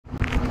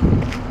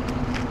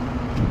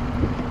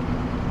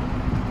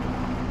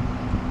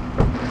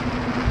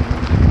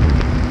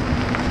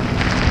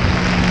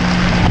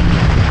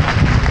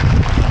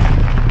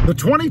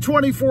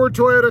2024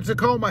 Toyota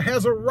Tacoma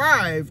has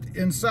arrived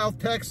in South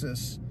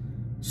Texas,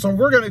 so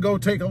we're going to go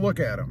take a look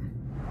at them.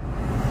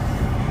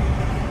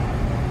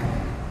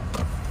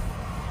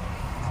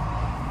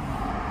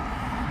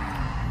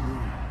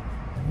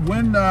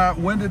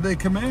 When did they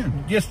come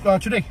in? Just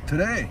today.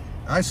 Today.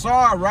 I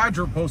saw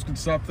Roger posted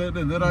something,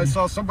 and then I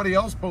saw somebody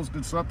else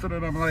posted something,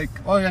 and I'm like,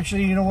 oh,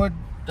 actually, you know what?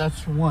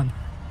 That's one.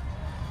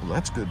 Well,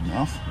 that's good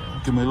enough.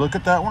 Can we look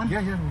at that one? Yeah.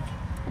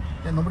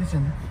 Yeah, nobody's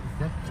in there.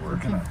 Yeah. Where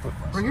can I put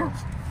myself? Right here.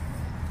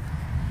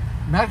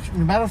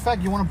 Matter of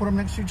fact, you want to put them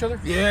next to each other?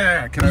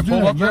 Yeah. Can I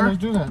pull up there? Yeah, let's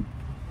do that.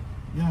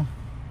 Yeah.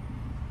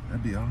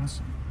 That'd be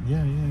awesome.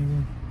 Yeah.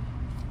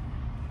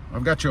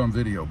 I've got you on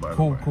video, by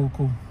the way.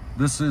 Cool.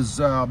 This is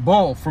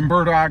Bull from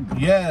Bird Ogden.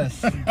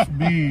 Yes, it's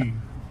me.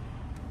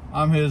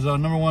 I'm his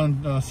number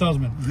one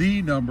salesman.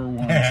 The number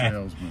one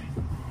salesman.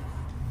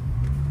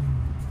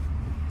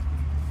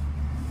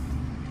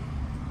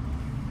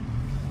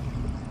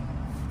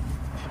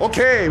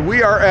 Okay,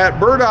 we are at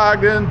Bird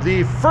Ogden,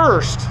 the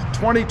first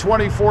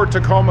 2024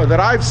 Tacoma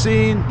that I've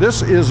seen.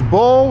 This is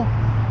Bull.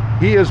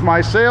 He is my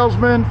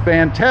salesman,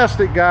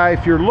 fantastic guy.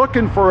 If you're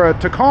looking for a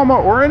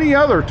Tacoma or any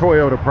other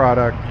Toyota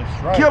product,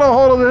 right, get a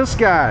hold of this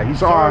guy.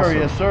 He's awesome.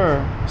 Yes,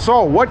 sir.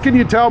 So, what can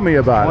you tell me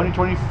about it?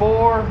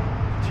 2024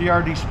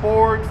 TRD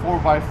Sport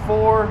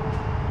 4x4,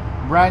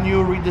 brand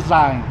new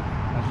redesign.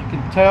 As you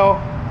can tell,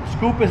 the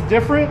scoop is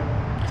different.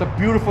 It's a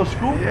beautiful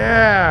scoop.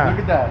 Yeah.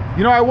 Look at that.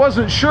 You know, I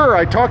wasn't sure.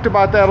 I talked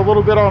about that a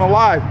little bit on a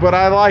live, but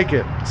I like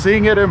it.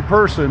 Seeing it in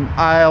person,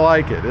 I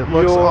like it. It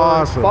looks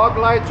awesome. Fog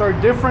lights are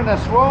different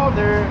as well.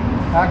 They're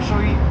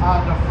actually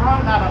on the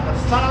front, not on the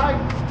side.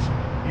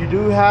 You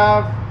do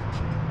have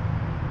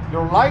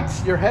your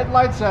lights, your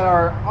headlights that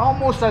are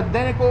almost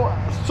identical,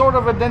 sort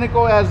of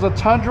identical as the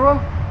Tundra.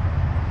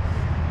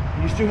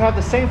 You still have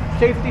the same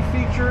safety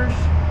features,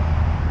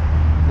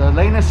 the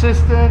lane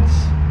assistance,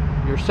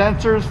 your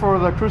sensors for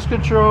the cruise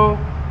control,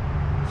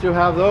 still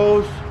have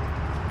those.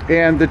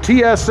 And the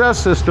TSS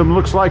system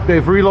looks like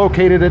they've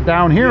relocated it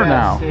down here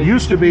now. It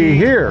used to be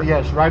here.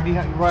 Yes, right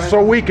behind. Right,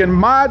 so we can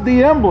mod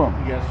the emblem.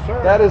 Yes,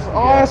 sir. That is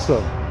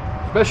awesome.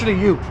 Yes. Especially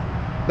you.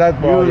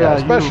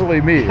 Especially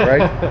me,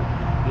 right?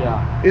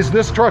 Yeah. Is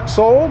this truck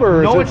sold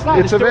or no, is it's not.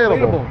 It's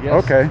available.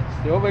 Yes. Okay.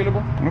 Still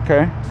available.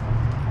 Okay.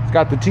 It's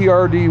got the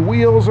TRD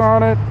wheels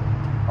on it.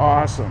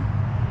 Awesome.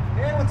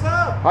 Hey, what's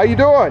up? How you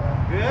doing?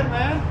 Good,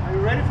 man. Are you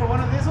ready for one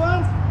of these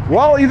ones?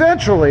 Well,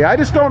 eventually. I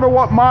just don't know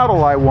what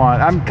model I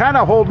want. I'm kind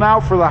of holding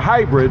out for the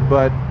hybrid,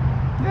 but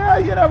yeah,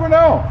 you never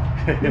know.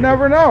 You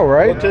never know,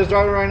 right? We'll test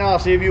drive it right now.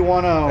 See if you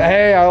want to.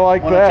 Hey, I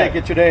like that. Take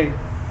it today.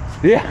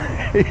 Yeah.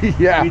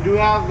 Yeah. We do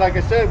have, like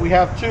I said, we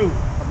have two.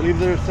 I believe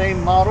they're the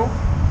same model.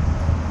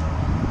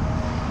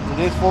 It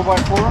is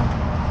 4x4.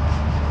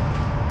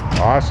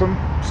 Awesome.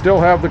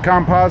 Still have the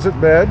composite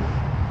bed.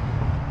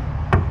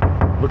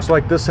 Looks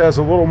like this has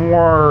a little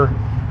more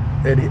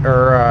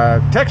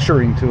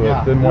texturing to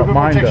it than what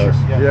mine does.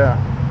 Yeah,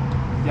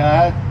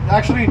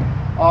 actually,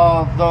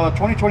 the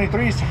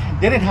 2023s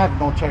didn't have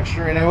no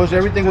texture, and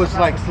everything was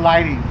like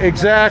sliding.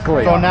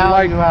 Exactly. So now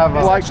you have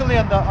actually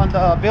on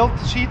the build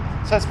sheet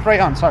it says spray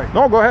on. Sorry.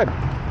 No, go ahead.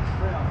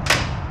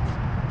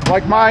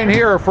 Like mine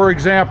here, for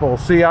example.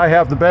 See, I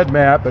have the bed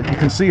mat, but you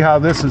can see how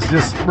this is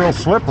just real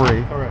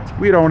slippery. Correct.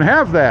 We don't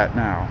have that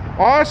now.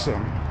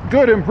 Awesome.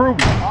 Good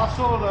improvement.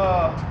 Also,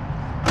 the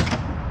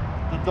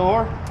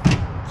door,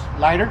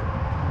 lighter,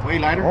 way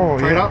lighter. Oh,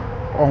 Try it out.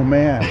 Oh,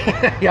 man.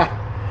 Yeah.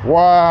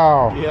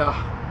 Wow. Yeah.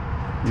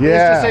 Yeah.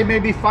 Let's just say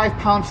maybe 5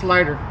 pounds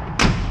lighter.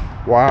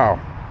 Wow.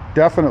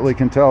 Definitely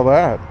can tell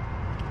that.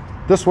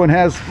 This one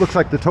looks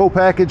like the tow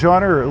package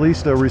on it, or at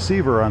least a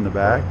receiver on the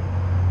back.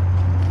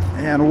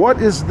 And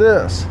what is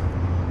this?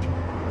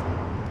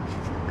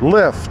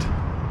 Lift.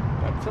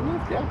 That's a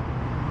lift, yeah.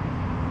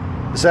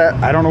 Is that,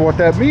 I don't know what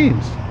that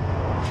means.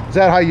 Is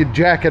that how you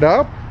jack it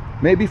up?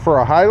 Maybe for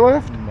a high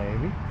lift?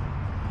 Maybe.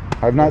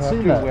 I've not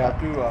seen that. We have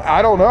to,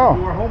 I don't know.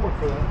 do our homework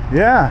for that.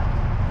 Yeah.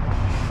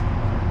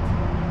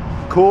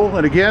 Cool.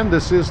 And again,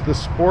 this is the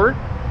Sport.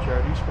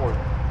 Charity Sport.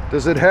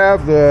 Does it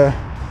have the...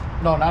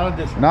 No, not on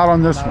this one. Not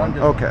on this Not one. on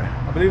this Okay.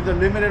 one. I believe the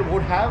Limited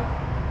will have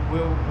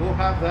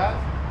that,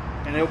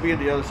 and it'll be on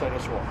the other side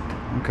as well.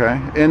 Okay.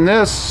 And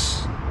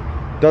this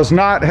does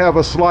not have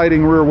a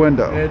sliding rear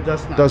window. It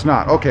does not. Does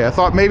not. Okay. I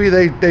thought maybe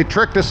they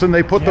tricked us and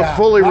they put the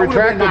fully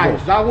retractable.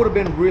 Nice. That would have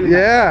been really nice.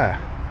 Yeah.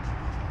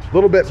 A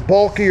little bit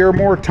bulkier,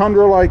 more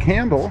Tundra-like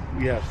handle.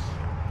 Yes.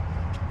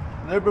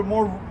 A little bit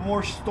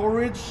more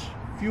storage.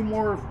 A few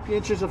more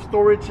inches of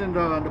storage in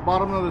the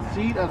bottom of the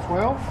seat as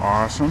well.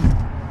 Awesome.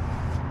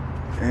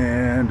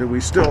 And do we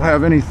still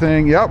have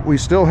anything? Yep, we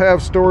still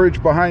have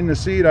storage behind the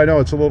seat. I know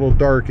it's a little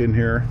dark in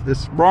here.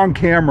 This wrong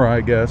camera,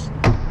 I guess.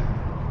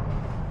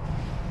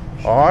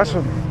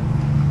 Awesome.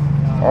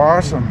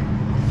 Awesome.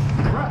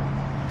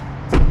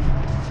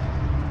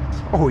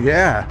 Oh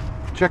yeah,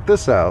 check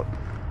this out.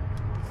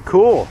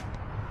 Cool.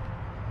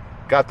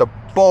 Got the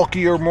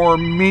bulkier, more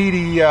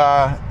meaty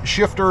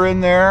shifter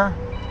in there.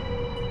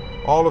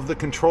 All of the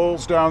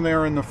controls down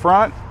there in the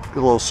front. A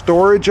little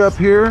storage up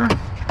here.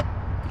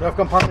 Glove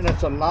compartment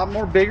that's a lot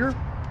more bigger.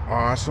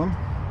 Awesome.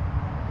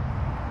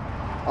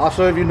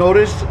 Also, if you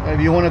notice, if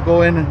you want to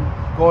go ahead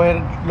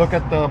and look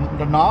at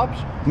the knobs,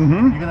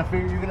 Mm-hmm.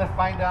 you're gonna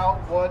find out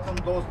what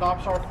those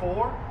knobs are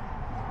for.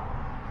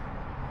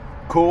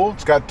 Cool.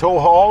 It's got tow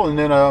haul and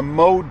then a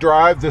mode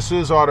drive. This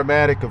is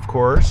automatic, of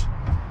course.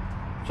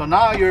 So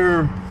now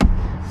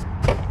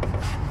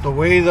the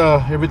way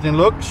everything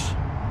looks,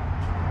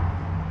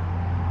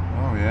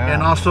 Oh yeah.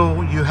 and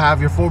also you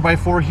have your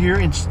 4x4 here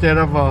instead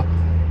of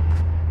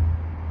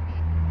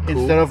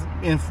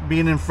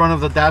being in front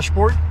of the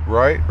dashboard.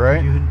 Right.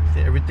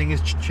 Everything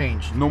is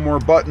changed. No more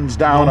buttons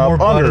down No up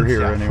more under buttons,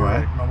 here yeah,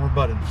 anyway. right, no more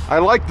buttons. I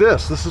like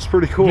this. This is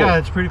pretty cool. Yeah,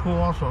 it's pretty cool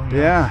also.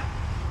 Yeah.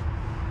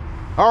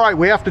 All right,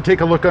 we have to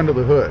take a look under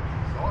the hood.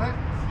 Go ahead.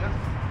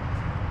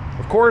 Yep.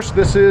 Of course,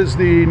 this is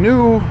the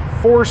new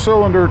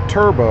 4-cylinder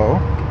turbo.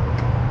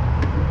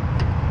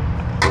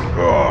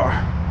 Ugh.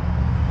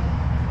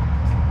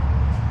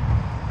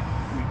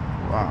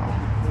 Wow.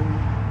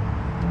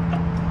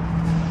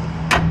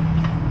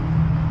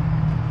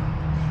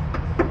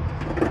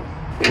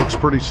 Looks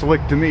pretty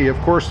slick to me. Of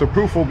course, the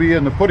proof will be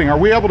in the pudding. Are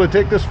we able to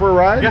take this for a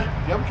ride?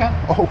 Yeah, we can.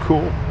 Oh,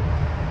 cool.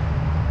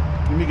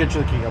 Let me get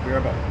you the key. I'll be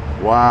right back.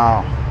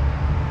 Wow.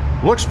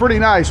 Looks pretty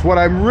nice. What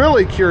I'm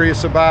really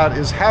curious about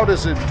is how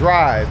does it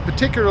drive,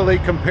 particularly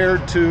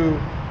compared to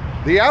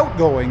the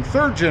outgoing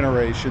 3rd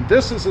generation.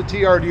 This is a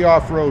TRD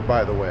off-road,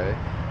 by the way.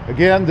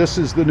 Again, this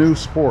is the new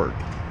Sport.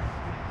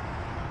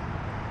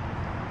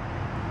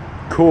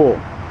 Cool.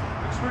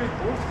 Looks very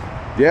cool.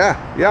 Yeah,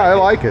 I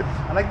like it.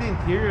 I like the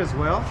interior as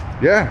well.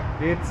 Yeah.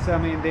 It's, I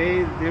mean,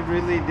 they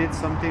really did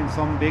some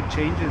big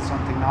changes on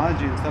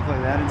technology and stuff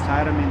like that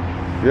inside. I mean,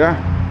 Yeah.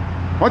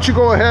 Why don't you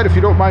go ahead, if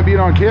you don't mind being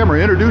on camera,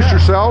 introduce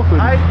yourself.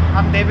 And hi,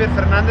 I'm David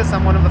Fernandez.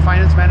 I'm one of the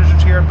finance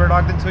managers here at Bird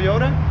Ogden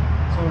Toyota.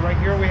 So right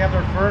here we have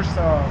our first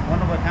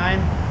one-of-a-kind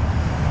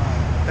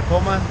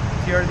Tacoma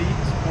TRD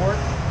Sport.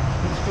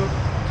 So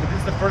this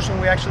is the first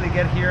one we actually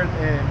get here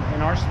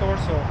in our store.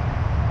 So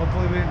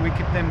hopefully we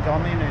keep them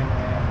coming, and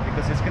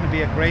because it's going to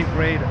be a great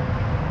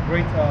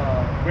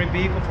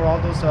vehicle for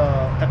all those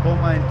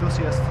Tacoma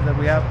enthusiasts that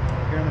we have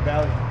here in the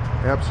valley.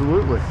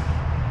 Absolutely.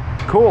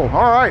 Cool.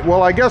 All right.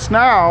 Well, I guess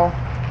now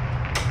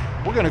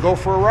we're going to go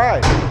for a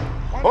ride.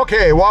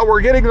 Okay, while we're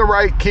getting the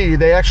right key,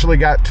 they actually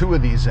got 2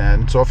 of these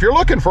in. So if you're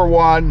looking for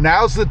one,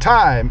 now's the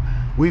time.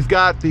 We've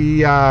got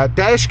the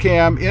dash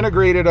cam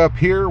integrated up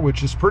here,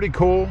 which is pretty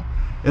cool.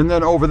 And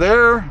then over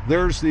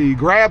there's the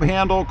grab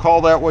handle.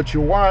 Call that what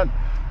you want.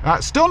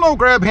 Still no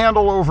grab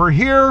handle over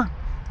here.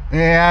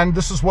 And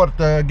this is what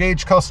the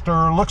gauge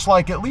cluster looks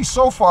like, at least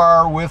so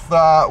far, with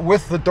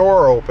the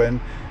door open.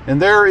 And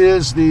there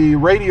is the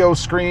radio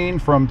screen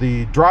from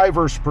the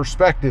driver's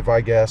perspective,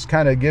 I guess.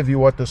 Kind of give you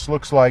what this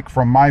looks like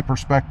from my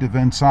perspective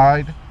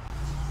inside.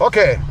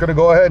 Okay, gonna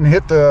go ahead and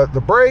hit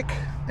the brake,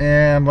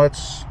 and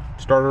let's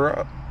start her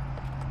up.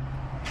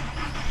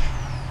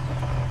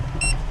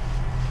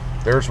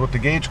 There's what the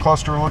gauge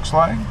cluster looks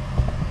like.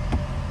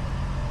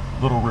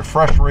 Little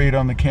refresh rate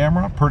on the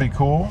camera, pretty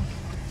cool.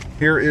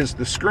 Here is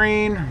the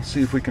screen. Let's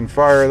see if we can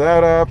fire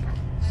that up.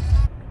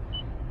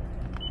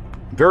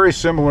 Very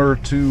similar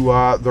to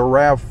the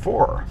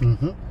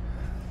RAV4.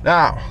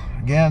 Now,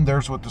 again,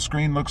 there's what the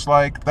screen looks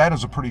like. That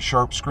is a pretty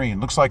sharp screen.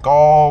 Looks like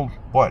all,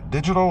 what,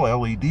 digital,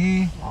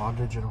 LED? All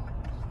digital.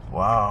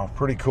 Wow,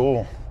 pretty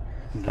cool.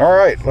 All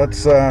right,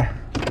 let's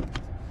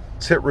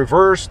hit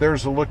reverse.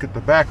 There's a look at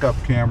the backup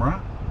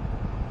camera.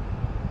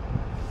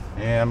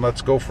 And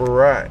let's go for a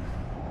ride.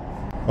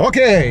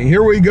 Okay,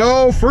 here we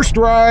go. First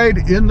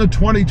ride in the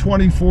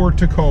 2024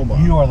 Tacoma.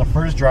 You are the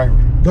first driver.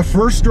 The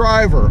first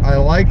driver. I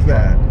like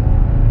that.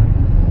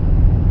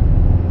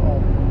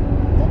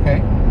 Okay.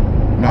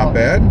 Not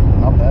bad.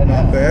 Not bad.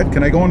 Not bad.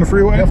 Can I go on the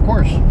freeway? Yeah, of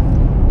course.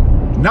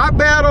 Not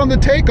bad on the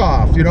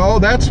takeoff. You know,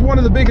 that's one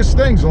of the biggest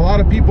things. A lot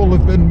of people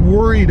have been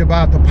worried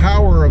about the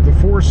power of the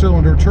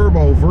 4-cylinder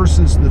turbo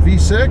versus the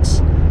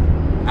V6.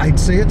 I'd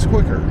say it's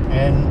quicker.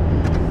 And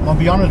I'll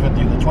be honest with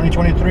you, the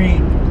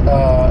 2023,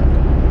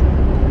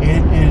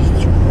 it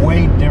is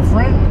way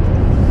different.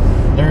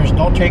 There's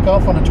no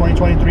takeoff on the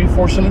 2023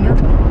 4-cylinder.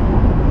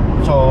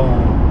 So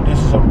this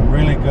is a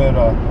really good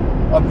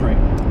upgrade.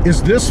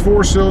 Is this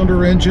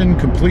 4-cylinder engine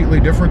completely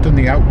different than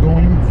the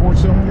outgoing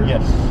 4-cylinder?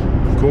 Yes.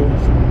 Cool.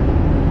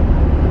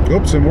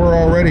 Oops, and we're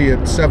already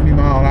at 70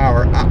 mile an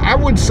hour. I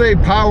would say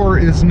power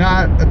is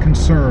not a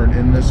concern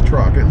in this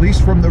truck, at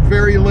least from the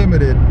very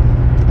limited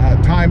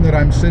time that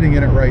I'm sitting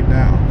in it right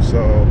now.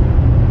 So,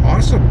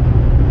 awesome.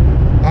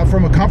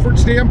 From a comfort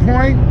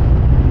standpoint,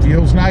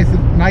 feels nice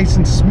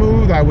and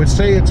smooth. I would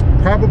say it's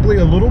probably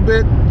a little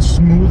bit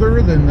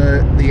smoother than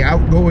the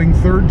outgoing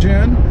 3rd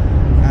gen.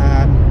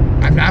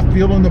 I'm not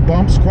feeling the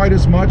bumps quite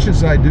as much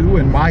as I do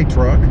in my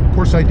truck. Of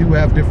course, I do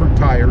have different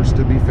tires,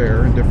 to be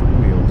fair, and different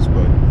wheels,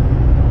 but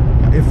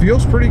it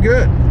feels pretty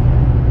good.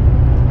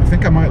 I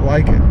think I might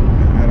like it.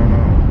 I don't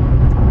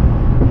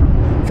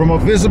know. From a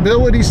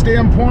visibility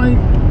standpoint,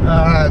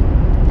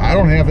 I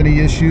don't have any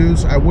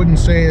issues. I wouldn't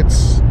say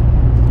it's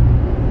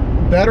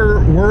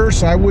better,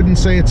 worse? I wouldn't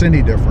say it's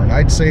any different.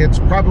 I'd say it's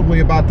probably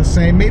about the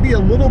same, maybe a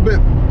little bit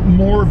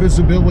more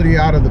visibility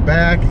out of the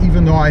back,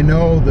 even though I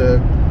know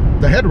the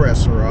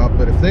headrests are up.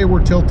 But if they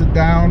were tilted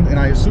down, and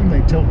I assume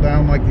they tilt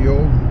down like the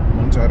old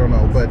ones, I don't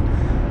know, but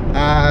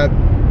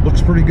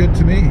looks pretty good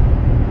to me.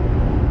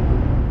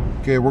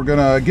 Okay, we're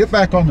gonna get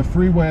back on the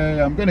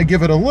freeway. I'm gonna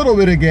give it a little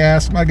bit of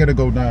gas. I'm not gonna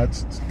go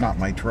nuts. It's not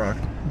my truck,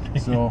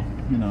 so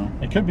you know.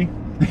 It could be.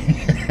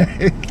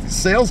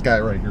 Sales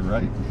guy right here,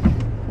 right?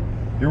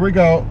 Here we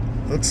go.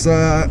 Let's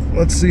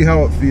see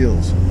how it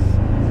feels.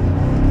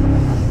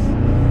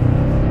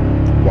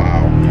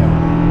 Wow.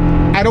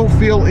 Yeah. I don't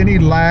feel any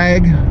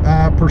lag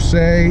per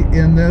se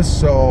in this,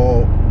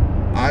 so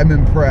I'm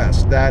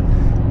impressed. That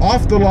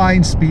off the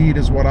line speed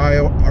is what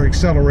or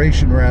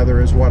acceleration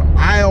rather, is what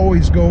I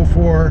always go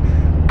for.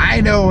 I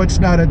know it's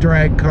not a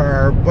drag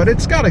car, but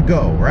it's got to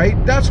go, right?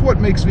 That's what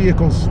makes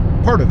vehicles,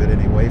 part of it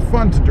anyway,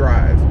 fun to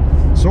drive.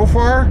 So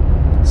far,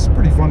 it's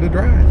pretty fun to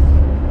drive.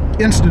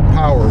 Instant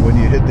power when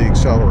you hit the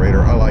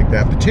accelerator. I like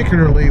that,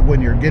 particularly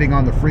when you're getting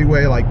on the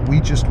freeway like we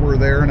just were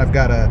there, and I've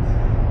got a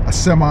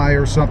semi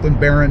or something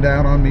bearing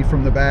down on me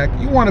from the back.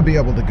 You want to be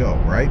able to go,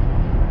 right?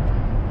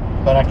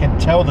 But I can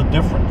tell the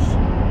difference.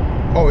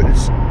 Oh, it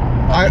is.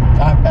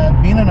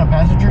 I've been on a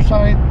passenger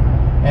side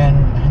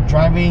and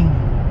driving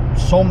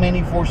so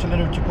many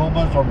 4-cylinder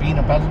Tacomas, or being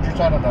a passenger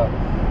side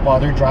while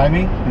they're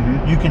driving,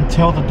 you can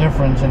tell the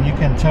difference, and you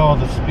can tell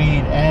the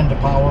speed and the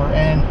power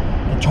and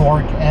the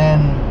torque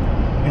and,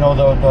 you know,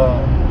 the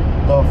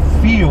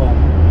feel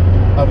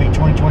of a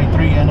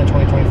 2023 and a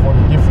 2024,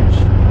 the difference.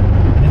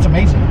 And it's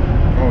amazing.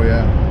 Oh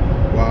yeah,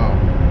 wow.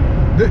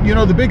 You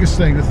know, the biggest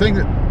thing, the thing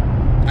that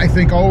I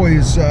think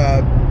always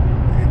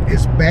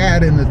is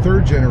bad in the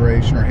third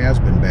generation, or has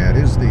been bad,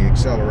 is the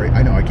acceleration.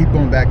 I know I keep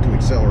going back to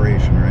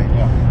acceleration, right?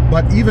 Yeah.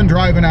 But even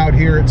driving out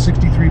here at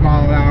 63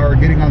 mile an hour,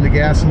 getting on the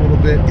gas a little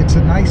bit, it's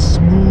a nice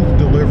smooth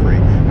delivery.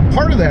 And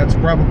part of that's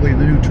probably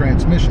the new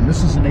transmission.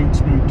 This is an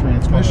 8-speed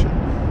transmission.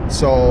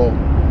 So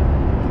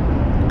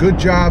good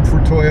job for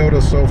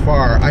Toyota so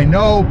far. I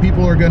know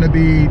people are going to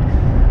be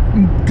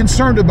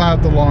concerned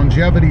about the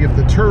longevity of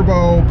the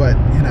turbo, but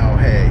you know,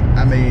 hey,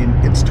 I mean,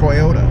 it's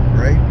Toyota,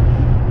 right?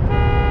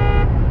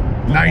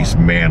 Nice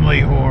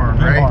manly horn,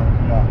 right?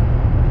 Yeah.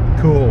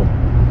 Cool.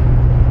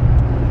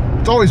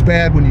 It's always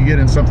bad when you get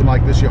in something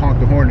like this, you honk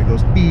the horn, it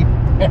goes beep.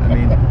 I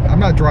mean, I'm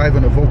not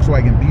driving a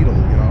Volkswagen Beetle,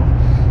 you know.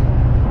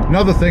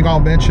 Another thing I'll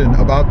mention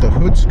about the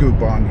hood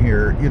scoop on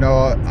here, you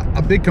know,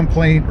 a big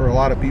complaint, or a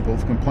lot of people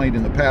have complained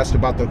in the past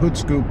about the hood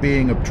scoop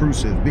being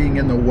obtrusive, being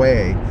in the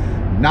way.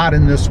 Not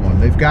in this one.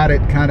 They've got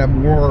it kind of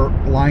more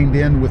lined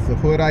in with the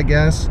hood, I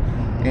guess,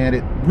 and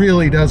it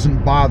really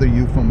doesn't bother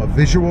you from a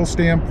visual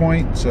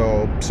standpoint.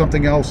 So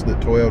something else that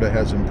Toyota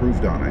has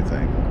improved on, I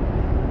think.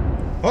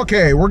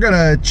 Okay, we're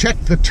gonna check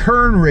the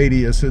turn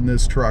radius in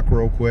this truck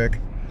real quick.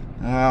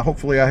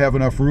 Hopefully I have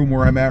enough room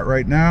where I'm at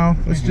right now.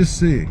 Let's just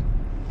see.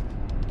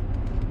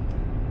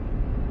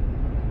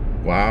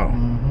 Wow.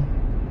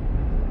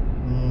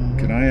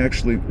 Can I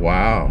actually,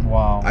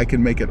 wow. I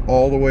can make it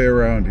all the way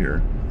around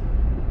here.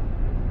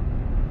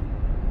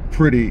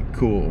 Pretty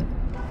cool.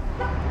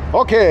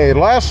 Okay,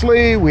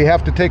 lastly, we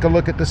have to take a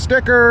look at the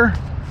sticker.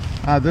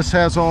 This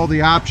has all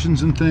the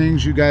options and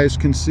things you guys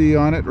can see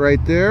on it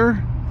right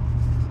there.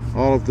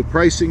 All of the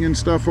pricing and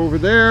stuff over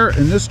there.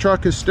 And this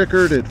truck is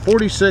stickered at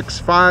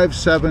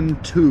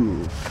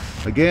 46572.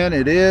 Again,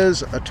 it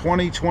is a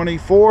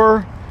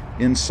 2024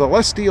 in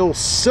Celestial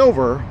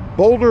Silver,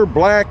 Boulder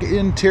Black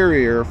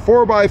interior,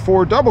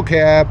 4x4 double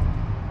cab,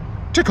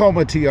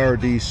 Tacoma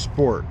TRD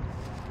Sport.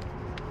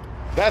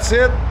 That's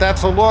it.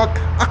 That's a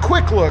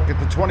quick look at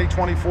the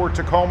 2024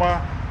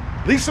 Tacoma.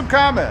 Leave some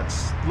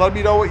comments. Let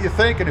me know what you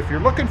think. And if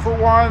you're looking for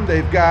one,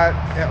 they've got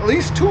at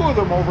least 2 of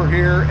them over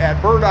here at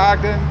Bert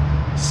Ogden.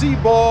 See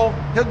Bull,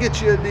 he'll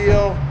get you a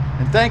deal.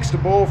 And thanks to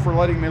Bull for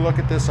letting me look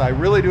at this. I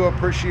really do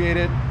appreciate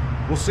it.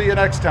 We'll see you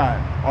next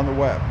time on the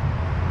web.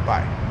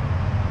 Bye.